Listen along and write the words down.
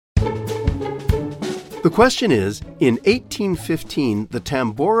The question is, in 1815, the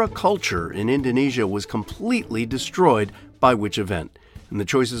Tambora culture in Indonesia was completely destroyed by which event? And the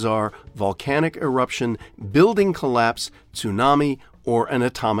choices are volcanic eruption, building collapse, tsunami, or an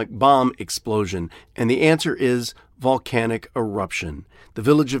atomic bomb explosion. And the answer is volcanic eruption. The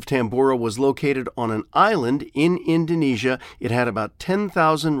village of Tambora was located on an island in Indonesia. It had about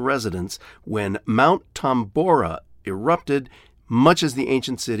 10,000 residents when Mount Tambora erupted, much as the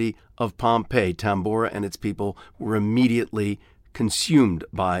ancient city of Pompeii. Tambora and its people were immediately consumed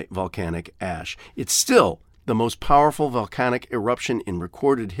by volcanic ash. It's still the most powerful volcanic eruption in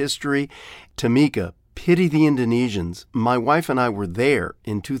recorded history. Tamika, pity the Indonesians. My wife and I were there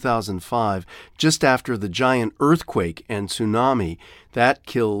in 2005, just after the giant earthquake and tsunami that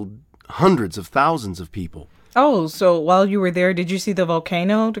killed hundreds of thousands of people. Oh, so while you were there, did you see the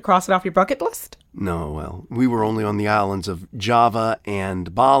volcano to cross it off your bucket list? No, well, we were only on the islands of Java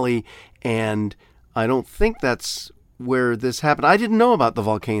and Bali, and I don't think that's where this happened. I didn't know about the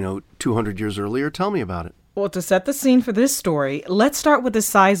volcano 200 years earlier. Tell me about it. Well, to set the scene for this story, let's start with the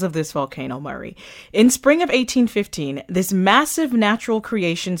size of this volcano, Murray. In spring of 1815, this massive natural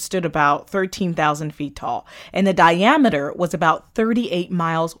creation stood about 13,000 feet tall, and the diameter was about 38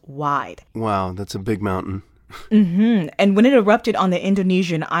 miles wide. Wow, that's a big mountain. And when it erupted on the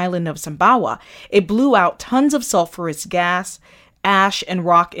Indonesian island of Sumbawa, it blew out tons of sulfurous gas, ash, and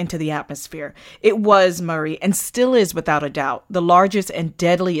rock into the atmosphere. It was, Murray, and still is without a doubt, the largest and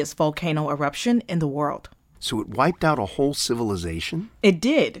deadliest volcano eruption in the world. So it wiped out a whole civilization? It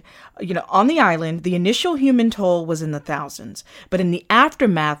did. On the island, the initial human toll was in the thousands, but in the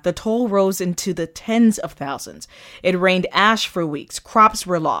aftermath, the toll rose into the tens of thousands. It rained ash for weeks, crops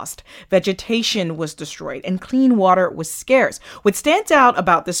were lost, vegetation was destroyed, and clean water was scarce. What stands out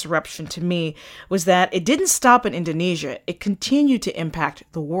about this eruption to me was that it didn't stop in Indonesia. It continued to impact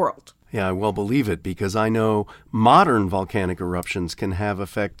the world. Yeah, I well believe it, because I know modern volcanic eruptions can have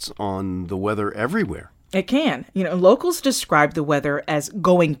effects on the weather everywhere. It can. Locals describe the weather as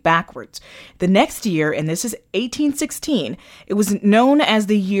going backwards. The next year, and this is 1816, it was known as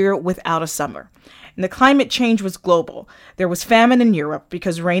the year without a summer. And the climate change was global. There was famine in Europe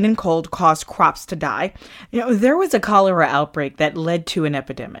because rain and cold caused crops to die. There was a cholera outbreak that led to an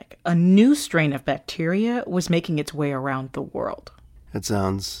epidemic. A new strain of bacteria was making its way around the world. That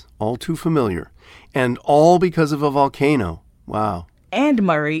sounds all too familiar. And all because of a volcano. Wow. And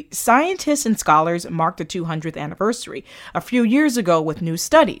Murray, scientists and scholars marked the 200th anniversary a few years ago with new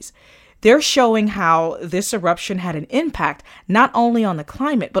studies. They're showing how this eruption had an impact not only on the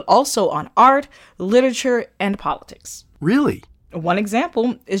climate, but also on art, literature, and politics. Really? One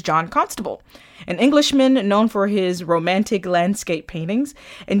example is John Constable, an Englishman known for his romantic landscape paintings.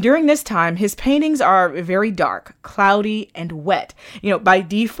 And during this time, his paintings are very dark, cloudy, and wet. By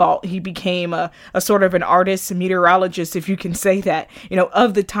default, he became a sort of an artist, meteorologist, if you can say that,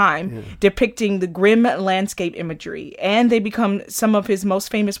 of the time, depicting the grim landscape imagery. And they become some of his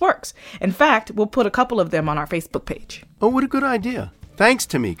most famous works. In fact, we'll put a couple of them on our Facebook page. Oh, what a good idea. Thanks,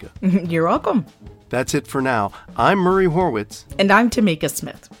 Tamika. You're welcome. That's it for now. I'm Murray Horwitz. And I'm Tamika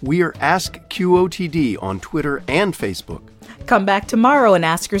Smith. We are Ask QOTD on Twitter and Facebook. Come back tomorrow and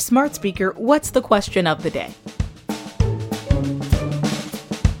ask your smart speaker, what's the question of the day?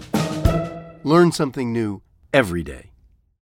 Learn something new every day.